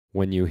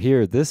When you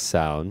hear this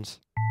sound,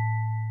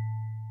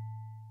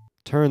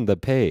 turn the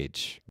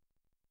page.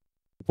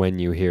 When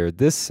you hear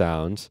this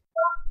sound,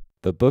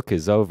 the book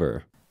is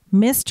over.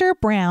 Mr.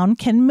 Brown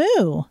can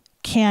moo.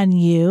 Can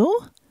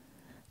you?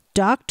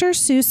 Dr.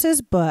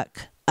 Seuss's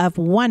book of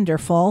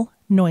wonderful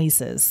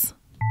noises.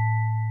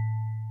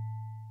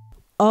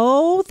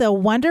 Oh, the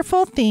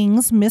wonderful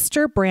things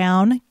Mr.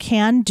 Brown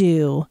can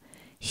do.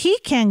 He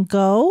can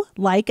go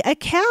like a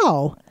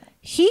cow.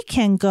 He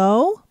can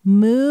go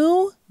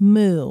moo,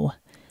 moo.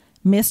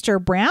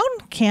 Mr. Brown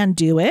can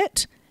do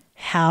it.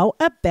 How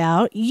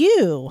about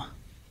you?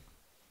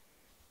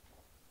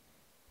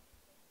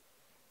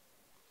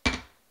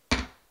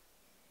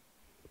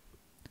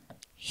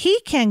 He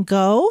can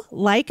go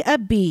like a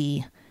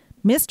bee.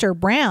 Mr.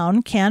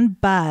 Brown can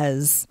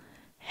buzz.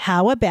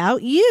 How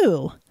about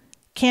you?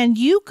 Can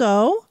you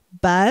go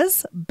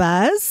buzz,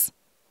 buzz?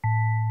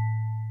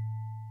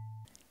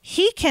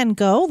 He can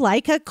go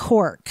like a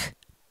cork.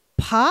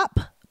 Pop,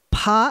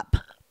 pop,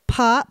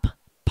 pop,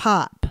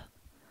 pop.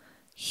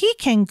 He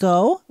can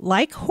go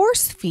like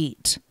horse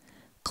feet.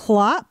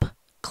 Clop,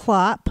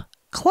 clop,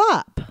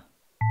 clop.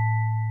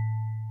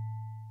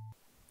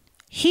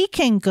 He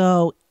can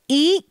go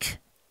eek,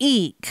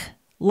 eek,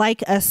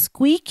 like a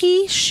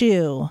squeaky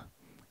shoe.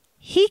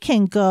 He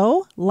can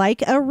go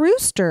like a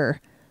rooster.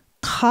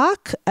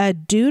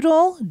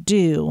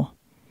 Cock-a-doodle-doo.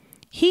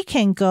 He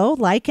can go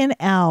like an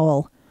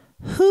owl.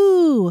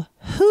 Hoo,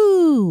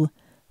 hoo,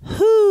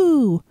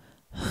 hoo,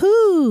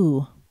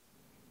 hoo.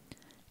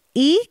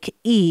 Eek,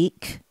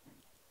 eek,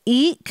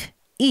 eek,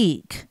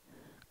 eek.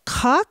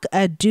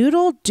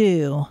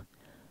 Cock-a-doodle-doo.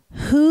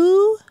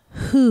 Hoo,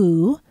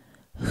 hoo,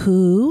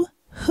 hoo,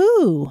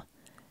 hoo.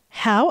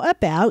 How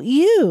about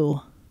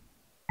you?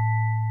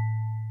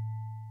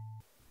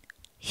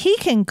 He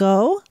can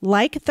go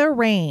like the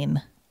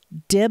rain.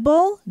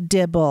 Dibble,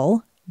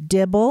 dibble,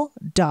 dibble,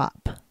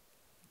 dop.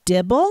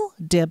 Dibble,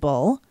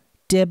 dibble,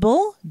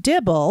 dibble,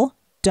 dibble,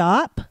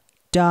 dop,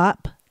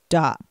 dop,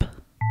 dop.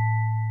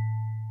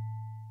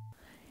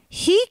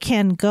 He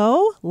can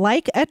go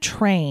like a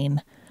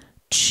train.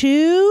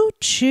 Choo,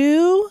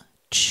 choo,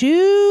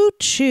 choo,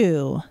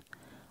 choo.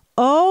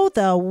 Oh,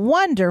 the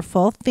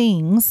wonderful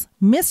things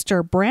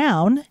Mr.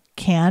 Brown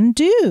can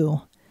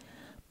do.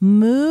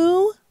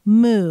 Moo,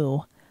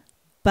 moo.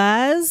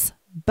 Buzz,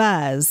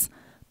 buzz.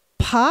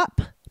 Pop,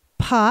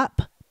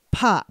 pop,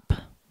 pop.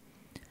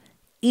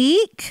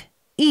 Eek,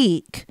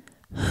 eek.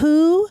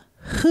 Hoo,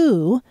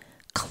 hoo.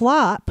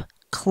 Clop,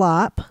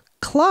 clop,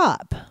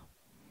 clop.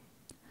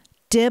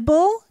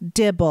 Dibble,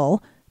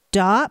 dibble.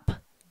 Dop,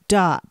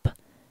 dop.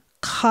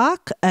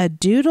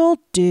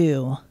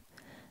 Cock-a-doodle-doo.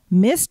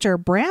 Mr.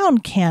 Brown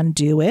can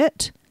do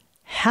it.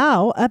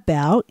 How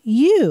about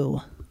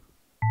you?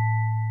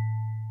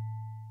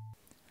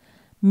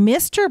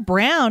 Mr.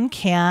 Brown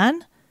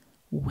can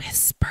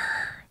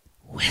whisper,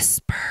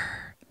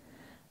 whisper.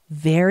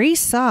 Very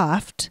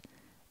soft,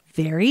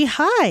 very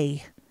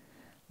high.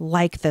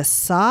 Like the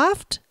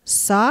soft,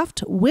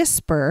 soft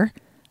whisper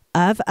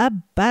of a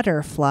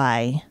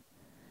butterfly.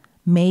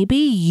 Maybe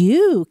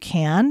you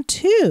can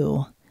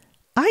too.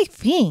 I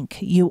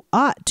think you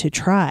ought to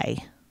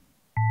try.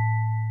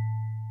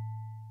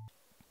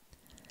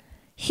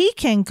 He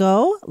can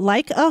go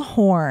like a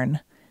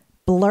horn.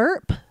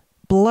 Blurp,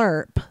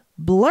 blurp,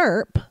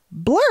 blurp,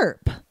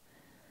 blurp.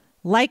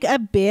 Like a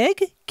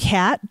big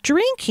cat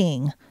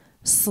drinking.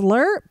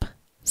 Slurp,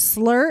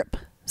 slurp,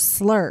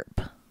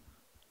 slurp.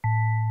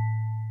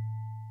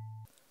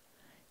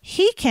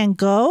 He can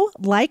go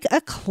like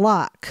a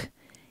clock.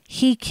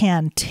 He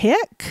can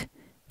tick.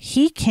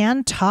 He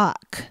can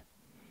talk.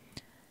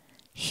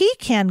 He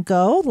can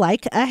go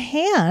like a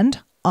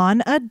hand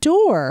on a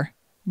door.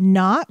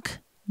 Knock,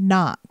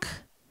 knock.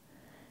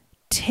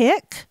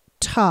 Tick,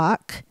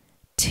 tock,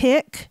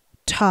 tick,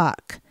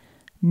 tock.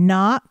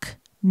 Knock,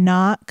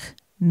 knock,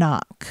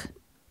 knock.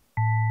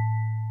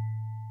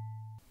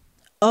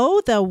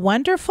 Oh, the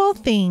wonderful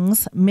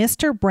things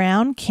Mr.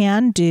 Brown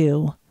can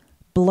do.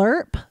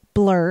 Blurp,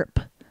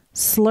 blurp,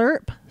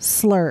 slurp,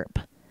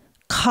 slurp.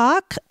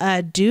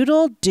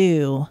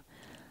 Cock-a-doodle-doo.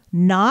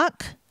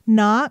 Knock,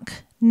 knock,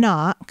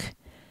 knock.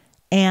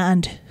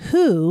 And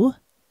who,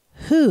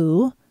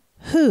 who,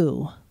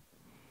 who.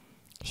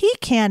 He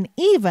can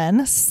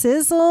even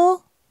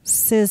sizzle,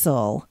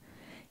 sizzle.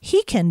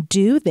 He can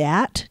do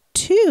that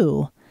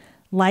too,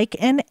 like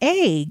an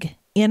egg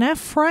in a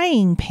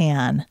frying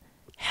pan.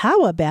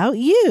 How about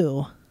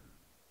you?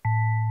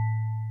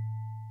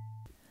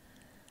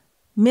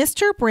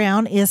 Mr.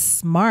 Brown is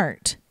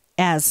smart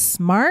as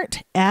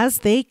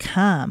they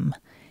come.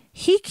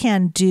 He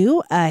can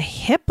do a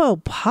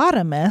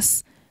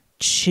hippopotamus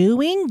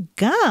chewing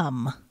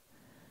gum.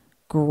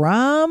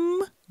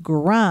 Grum,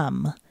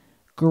 grum,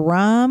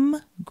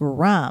 grum,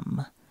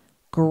 grum,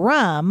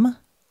 grum,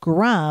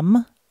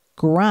 grum,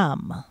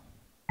 grum.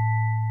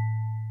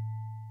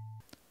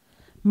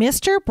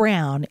 Mr.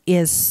 Brown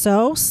is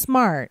so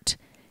smart,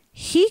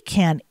 he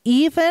can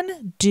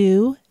even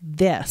do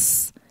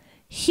this.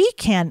 He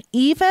can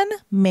even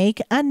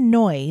make a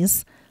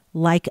noise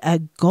like a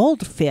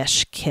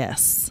goldfish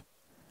kiss.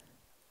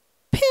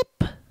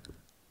 Pip!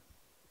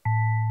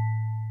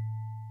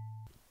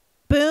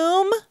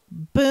 Boom,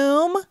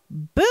 boom,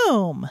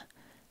 boom.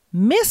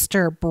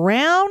 Mr.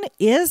 Brown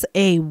is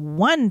a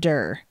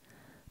wonder.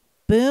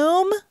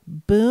 Boom,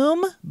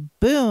 boom,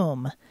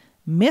 boom.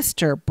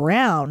 Mr.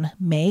 Brown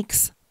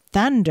makes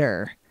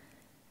thunder.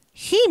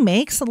 He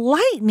makes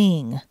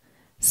lightning.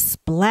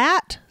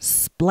 Splat,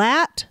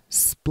 splat,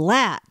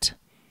 splat.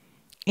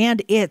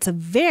 And it's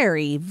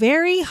very,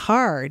 very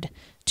hard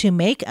to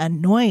make a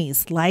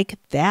noise like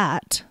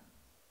that.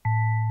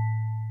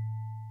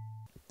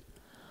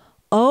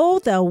 Oh,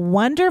 the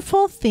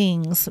wonderful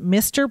things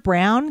Mr.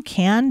 Brown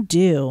can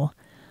do.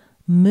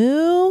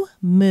 Moo,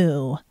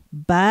 moo,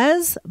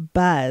 buzz,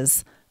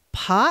 buzz,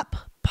 pop,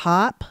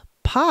 pop,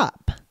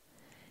 pop.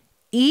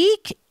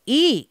 Eek,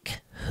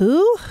 eek,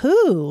 hoo,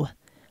 hoo,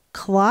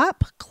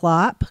 clop,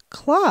 clop,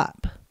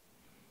 clop.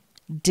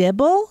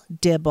 Dibble,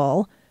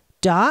 dibble,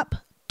 dop,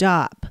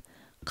 dop,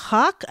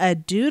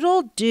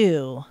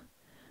 cock-a-doodle-doo.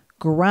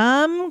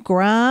 Grum,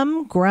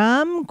 grum,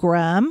 grum,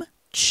 grum,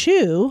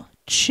 chew,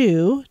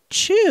 chew,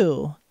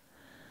 chew.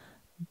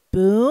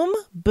 Boom,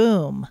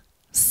 boom,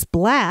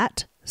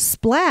 splat,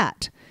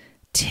 splat,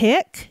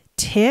 tick,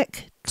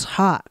 tick,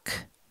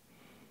 tock.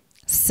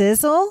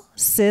 Sizzle,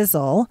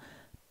 sizzle,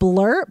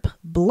 blurp,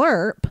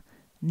 blurp,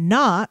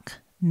 knock,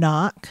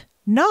 knock,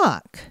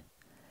 knock.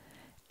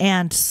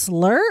 And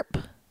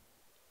slurp,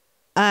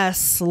 a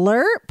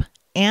slurp,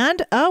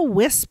 and a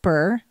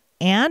whisper,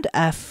 and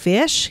a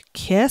fish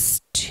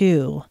kiss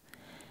too.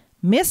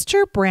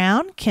 Mr.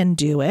 Brown can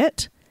do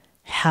it.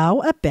 How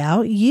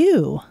about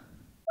you?